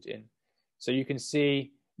associated in. So you can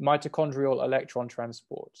see mitochondrial electron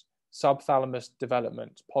transport, subthalamus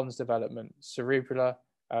development, pons development, cerebellar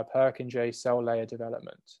Purkinje cell layer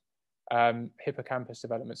development, hippocampus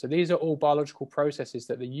development. So these are all biological processes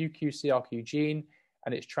that the UQ-CRQ gene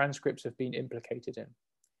and its transcripts have been implicated in.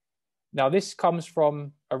 Now, this comes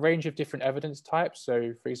from a range of different evidence types.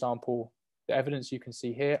 So, for example, the evidence you can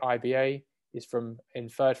see here, IBA, is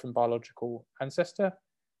inferred from biological ancestor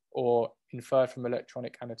or inferred from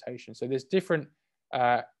electronic annotation. So there's different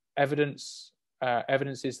evidences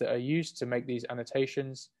that are used to make these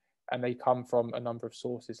annotations, and they come from a number of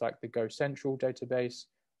sources like the Go Central database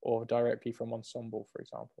or directly from Ensembl, for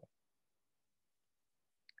example.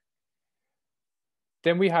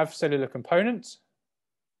 Then we have cellular components.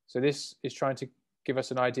 So this is trying to give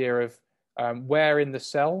us an idea of where in the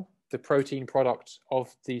cell the protein product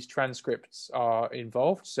of these transcripts are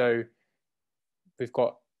involved. So we've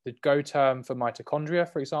got the Go term for mitochondria,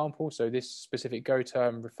 for example. So this specific Go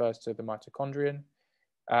term refers to the mitochondrion.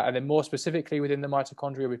 And then more specifically within the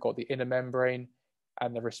mitochondria, we've got the inner membrane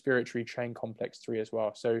and the respiratory chain complex 3 as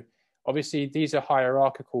well. So obviously these are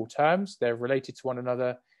hierarchical terms. They're related to one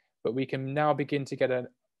another, but we can now begin to get an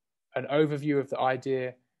overview of the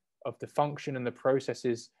idea of the function and the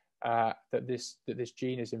processes that this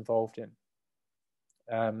gene is involved in.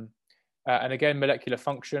 And again, molecular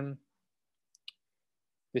function.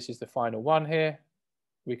 This is the final one here.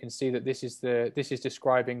 We can see that this is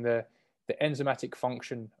describing the enzymatic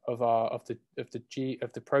function of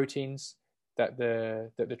the proteins that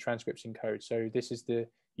the transcripts encode. So this is the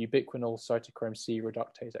ubiquinol cytochrome C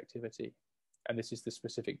reductase activity, and this is the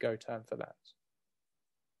specific Go term for that.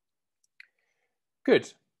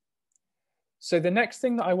 Good. So the next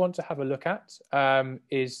thing that I want to have a look at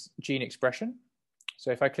is gene expression.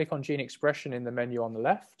 So if I click on gene expression in the menu on the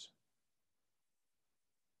left,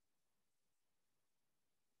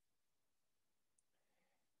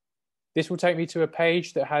 this will take me to a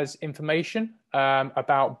page that has information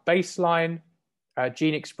about baseline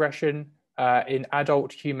gene expression in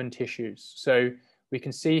adult human tissues. So we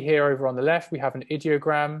can see here over on the left, we have an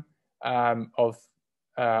ideogram of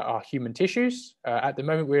our human tissues. At the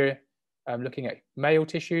moment, we're looking at male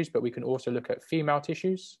tissues, but we can also look at female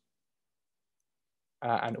tissues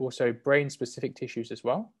and also brain-specific tissues as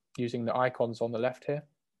well, using the icons on the left here.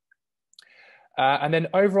 And then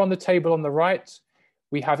over on the table on the right,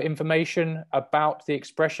 we have information about the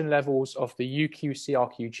expression levels of the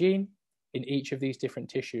UQ-CRQ gene in each of these different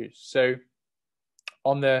tissues. So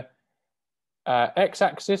on the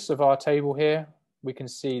x-axis of our table here, we can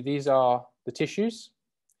see these are the tissues.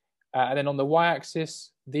 And then on the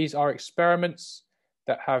y-axis, these are experiments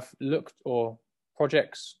that have looked, or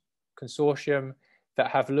projects, consortium, that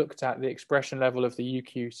have looked at the expression level of the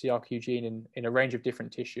UQ-CRQ gene in a range of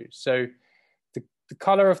different tissues. So the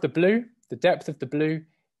color of the blue, the depth of the blue,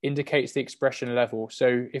 indicates the expression level.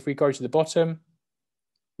 So if we go to the bottom,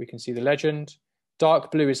 we can see the legend. Dark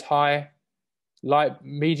blue is high, light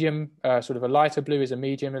medium, sort of a lighter blue is a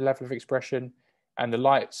medium level of expression, and the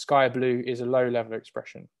light sky blue is a low level of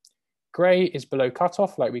expression. Gray is below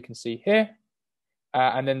cutoff, like we can see here,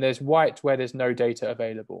 and then there's white where there's no data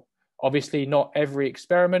available. Obviously, not every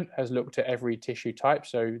experiment has looked at every tissue type,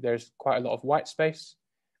 so there's quite a lot of white space.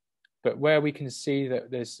 But where we can see that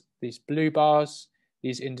there's these blue bars,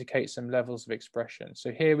 these indicate some levels of expression. So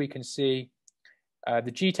here we can see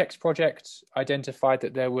the GTEx project identified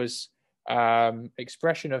that there was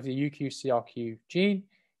expression of the UQ-CRQ gene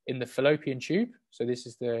in the fallopian tube. So this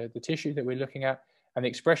is the tissue that we're looking at. And the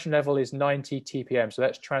expression level is 90 TPM. So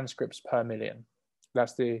that's transcripts per million.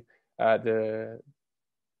 That's the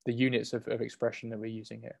units of expression that we're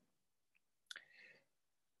using here.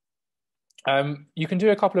 You can do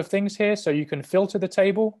a couple of things here. So you can filter the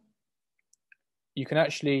table. You can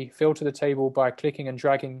actually filter the table by clicking and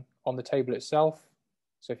dragging on the table itself.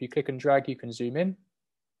 So if you click and drag, you can zoom in.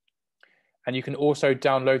 And you can also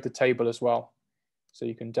download the table as well. So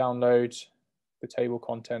you can download the table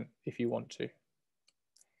content if you want to.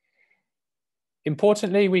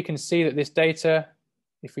 Importantly, we can see that this data,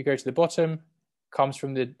 if we go to the bottom, comes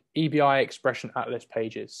from the EBI Expression Atlas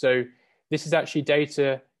pages. So this is actually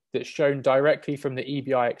data that's shown directly from the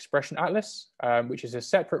EBI Expression Atlas, which is a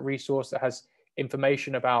separate resource that has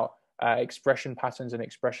information about expression patterns and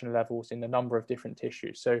expression levels in a number of different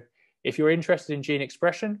tissues. So if you're interested in gene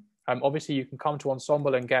expression, obviously you can come to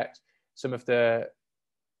Ensembl and get some of the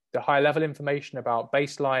high level information about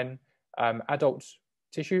baseline adult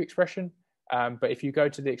tissue expression. But if you go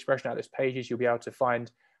to the Expression Atlas pages, you'll be able to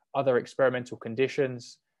find other experimental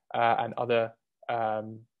conditions and other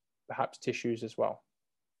perhaps tissues as well.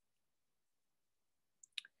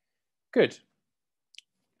 Good.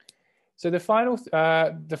 So the final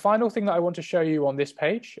thing that I want to show you on this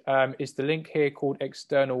page is the link here called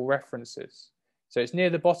External References. So it's near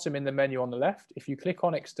the bottom in the menu on the left. If you click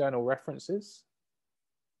on External References,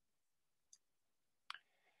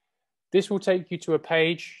 this will take you to a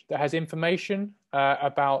page that has information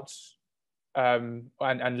about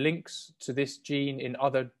and links to this gene in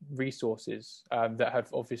other resources that have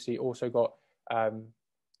obviously also got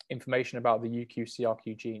information about the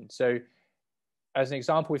UQ-CRQ gene. So as an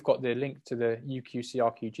example, we've got the link to the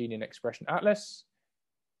UQ-CRQ gene in Expression Atlas,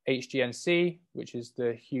 HGNC, which is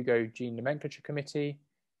the Hugo Gene Nomenclature Committee,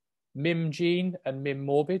 MIM Gene and MIM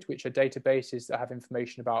Morbid, which are databases that have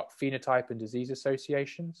information about phenotype and disease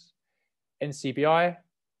associations, NCBI,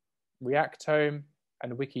 Reactome,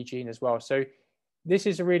 and Wikigene as well. So this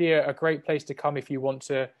is really a great place to come if you want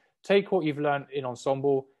to take what you've learned in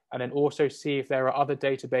Ensembl and then also see if there are other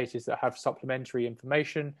databases that have supplementary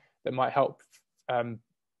information that might help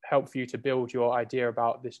for you to build your idea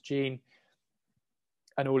about this gene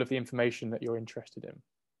and all of the information that you're interested in.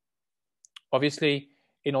 Obviously,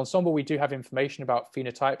 in Ensembl, we do have information about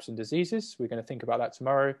phenotypes and diseases. We're going to think about that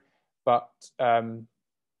tomorrow, but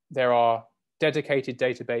there are dedicated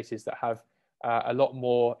databases that have a lot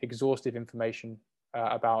more exhaustive information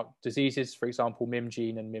about diseases, for example, MIM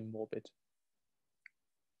Gene and MIM Morbid.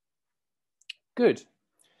 Good.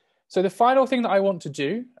 So the final thing that I want to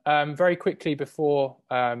do very quickly before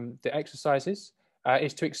the exercises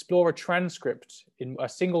is to explore a transcript, in a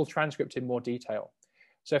single transcript in more detail.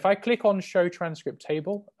 So if I click on Show Transcript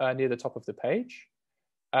Table near the top of the page,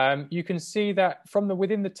 you can see that from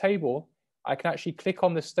within the table, I can actually click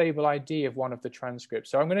on the stable ID of one of the transcripts.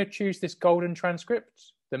 So I'm going to choose this golden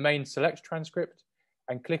transcript, the main select transcript,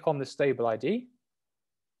 and click on the stable ID.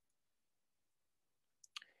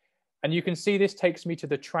 And you can see this takes me to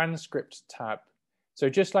the transcript tab. So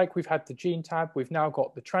just like we've had the gene tab, we've now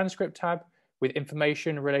got the transcript tab with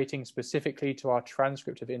information relating specifically to our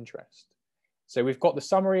transcript of interest. So we've got the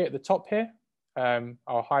summary at the top here.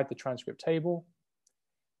 I'll hide the transcript table.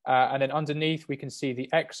 And then underneath, we can see the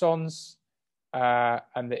exons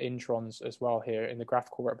and the introns as well here in the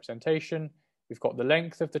graphical representation. We've got the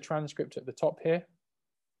length of the transcript at the top here.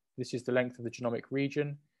 This is the length of the genomic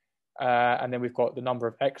region. And then we've got the number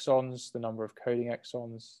of exons, the number of coding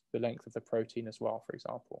exons, the length of the protein as well, for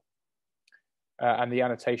example, and the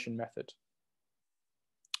annotation method.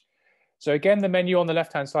 So again, the menu on the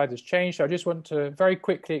left-hand side has changed. So I just want to very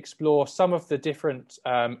quickly explore some of the different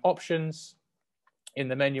options in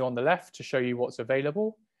the menu on the left to show you what's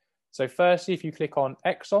available. So firstly, if you click on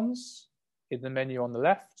exons in the menu on the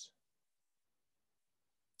left,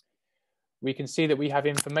 we can see that we have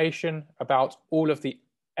information about all of the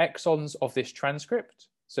exons of this transcript.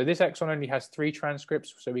 So this exon only has 3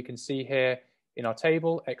 transcripts. So we can see here in our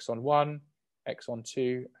table, exon 1, exon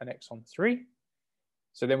 2, and exon 3.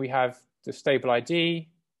 So then we have the stable ID,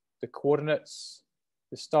 the coordinates,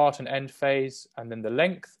 the start and end phase, and then the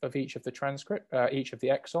length of each of the transcript, each of the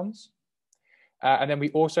exons. And then we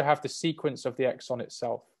also have the sequence of the exon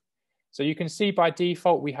itself. So you can see by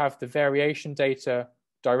default, we have the variation data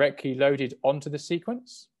directly loaded onto the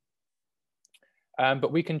sequence.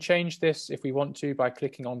 But we can change this if we want to by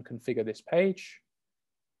clicking on Configure this page.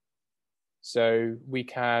 So we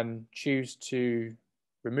can choose to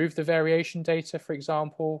remove the variation data, for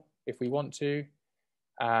example, if we want to.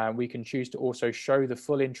 We can choose to also show the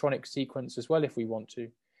full intronic sequence as well if we want to.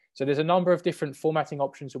 So there's a number of different formatting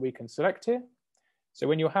options that we can select here. So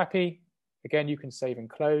when you're happy, again, you can save and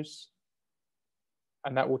close.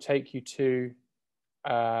 And that will take you to,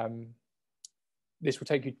 this will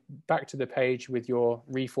take you back to the page with your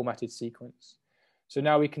reformatted sequence. So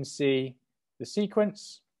now we can see the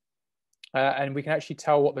sequence, and we can actually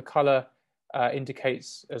tell what the color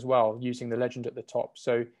indicates as well using the legend at the top.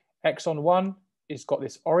 So exon 1 is got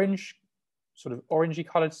this orange, sort of orangey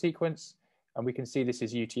colored sequence, and we can see this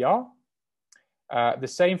is UTR. The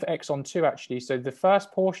same for exon 2 actually. So the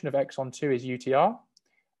first portion of exon 2 is UTR,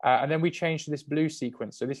 and then we change to this blue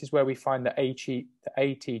sequence. So this is where we find the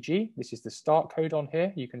ATG. This is the start codon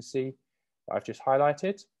here. You can see I've just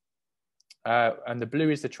highlighted. And the blue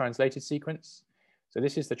is the translated sequence. So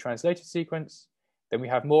this is the translated sequence. Then we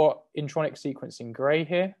have more intronic sequence in gray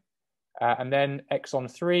here. And then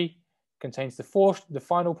exon 3 contains the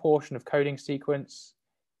final portion of coding sequence.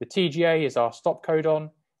 The TGA is our stop codon.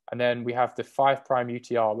 And then we have the 5'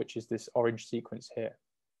 UTR, which is this orange sequence here.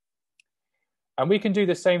 And we can do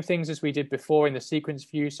the same things as we did before in the sequence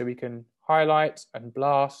view. So we can highlight and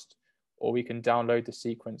blast, or we can download the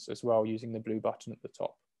sequence as well using the blue button at the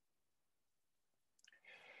top.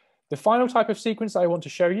 The final type of sequence I want to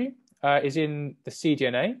show you is in the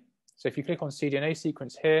cDNA. So if you click on cDNA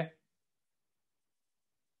sequence here,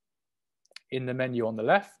 in the menu on the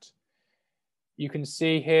left, you can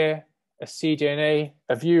see here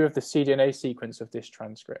a view of the cDNA sequence of this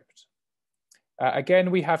transcript. Again,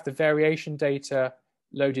 we have the variation data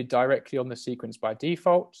loaded directly on the sequence by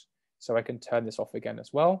default. So I can turn this off again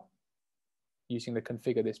as well using the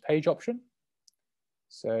configure this page option.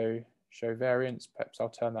 So show variance, perhaps I'll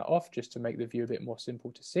turn that off just to make the view a bit more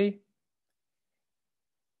simple to see.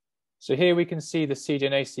 So here we can see the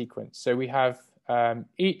cDNA sequence. So we have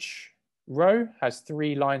each row has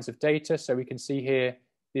 3 lines of data. So we can see here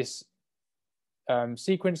this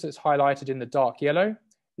sequence that's highlighted in the dark yellow.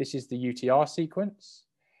 This is the UTR sequence.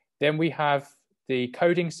 Then we have the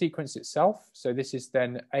coding sequence itself. So this is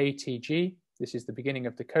then ATG. This is the beginning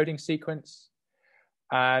of the coding sequence.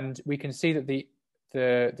 And we can see that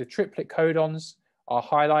the triplet codons are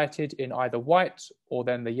highlighted in either white or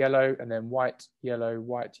then the yellow, and then white, yellow,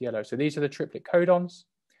 white, yellow. So these are the triplet codons.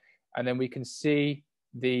 And then we can see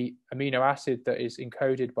the amino acid that is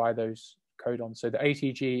encoded by those codons. So the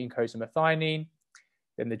ATG encodes a methionine,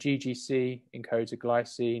 then the GGC encodes a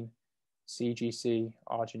glycine, CGC,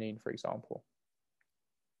 arginine, for example.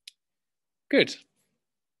 Good.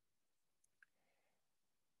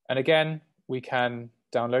 And again, we can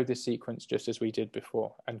download this sequence just as we did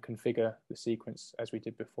before and configure the sequence as we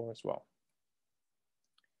did before as well.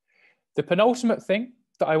 The penultimate thing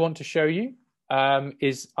that I want to show you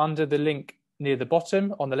is under the link near the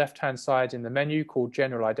bottom on the left-hand side in the menu called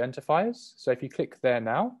General Identifiers. So if you click there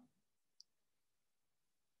now,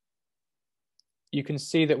 you can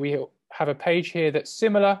see that we have a page here that's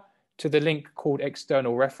similar to the link called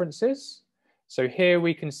External References. So here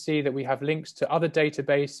we can see that we have links to other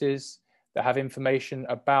databases that have information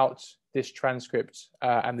about this transcript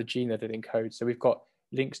and the gene that it encodes. So we've got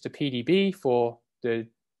links to PDB for the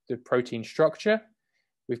protein structure.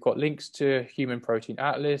 We've got links to Human Protein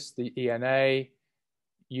Atlas, the ENA,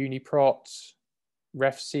 UniProt,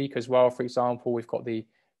 RefSeq as well, for example. We've got the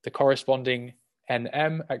corresponding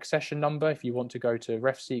NM accession number if you want to go to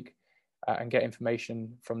RefSeq and get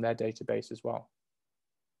information from their database as well,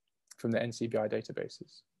 from the NCBI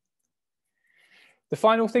databases. The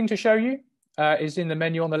final thing to show you is in the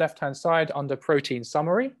menu on the left-hand side under Protein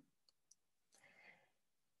Summary.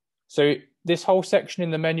 So this whole section in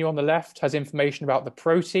the menu on the left has information about the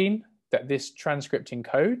protein that this transcript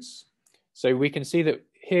encodes. So we can see that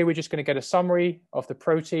here we're just going to get a summary of the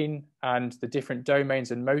protein and the different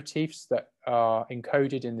domains and motifs that are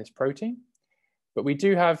encoded in this protein. But we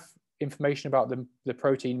do have information about the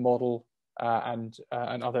protein model and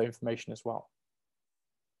other information as well.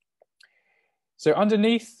 So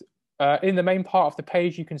underneath, in the main part of the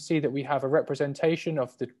page, you can see that we have a representation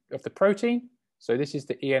of the protein. So this is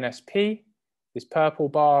the ENSP. This purple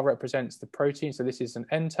bar represents the protein. So this is an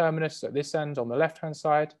N terminus at this end on the left-hand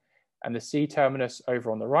side, and the C terminus over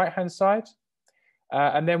on the right-hand side.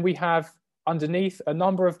 And then we have underneath a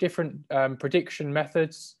number of different prediction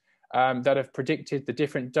methods that have predicted the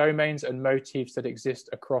different domains and motifs that exist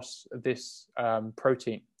across this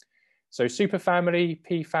protein. So superfamily,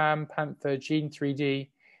 PFAM, Panther, Gene3D,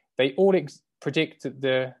 they all predict that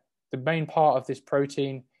the main part of this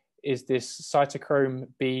protein is this cytochrome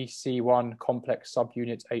B-C1 complex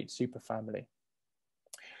subunit 8 superfamily.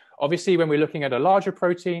 Obviously, when we're looking at a larger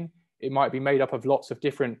protein, it might be made up of lots of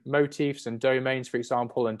different motifs and domains, for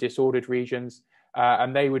example, and disordered regions,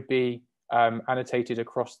 and they would be annotated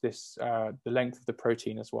across this, the length of the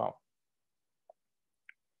protein as well.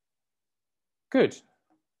 Good.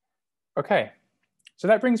 Okay, so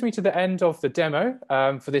that brings me to the end of the demo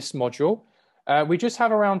for this module. We just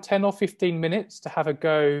have around 10 or 15 minutes to have a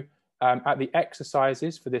go at the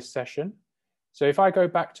exercises for this session. So if I go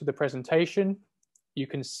back to the presentation, you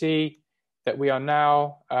can see that we are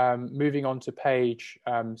now moving on to page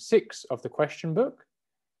 6 of the question book.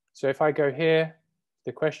 So if I go here,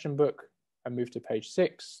 the question book, and move to page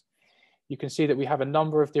 6, you can see that we have a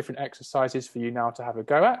number of different exercises for you now to have a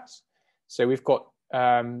go at. So we've got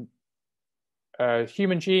a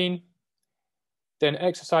human gene. Then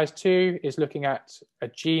exercise 2 is looking at a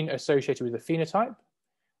gene associated with a phenotype.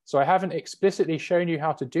 So I haven't explicitly shown you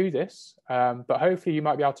how to do this, but hopefully you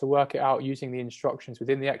might be able to work it out using the instructions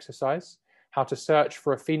within the exercise, how to search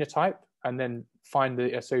for a phenotype and then find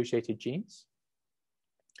the associated genes.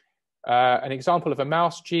 An example of a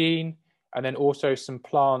mouse gene, and then also some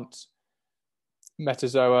plant,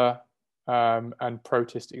 metazoa, and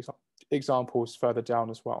protist examples further down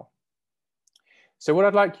as well. So what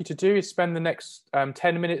I'd like you to do is spend the next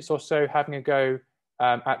 10 minutes or so having a go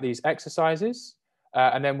at these exercises,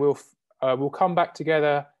 and then we'll come back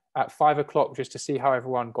together at 5 o'clock just to see how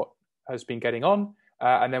everyone has been getting on,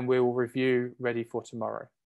 and then we'll review ready for tomorrow.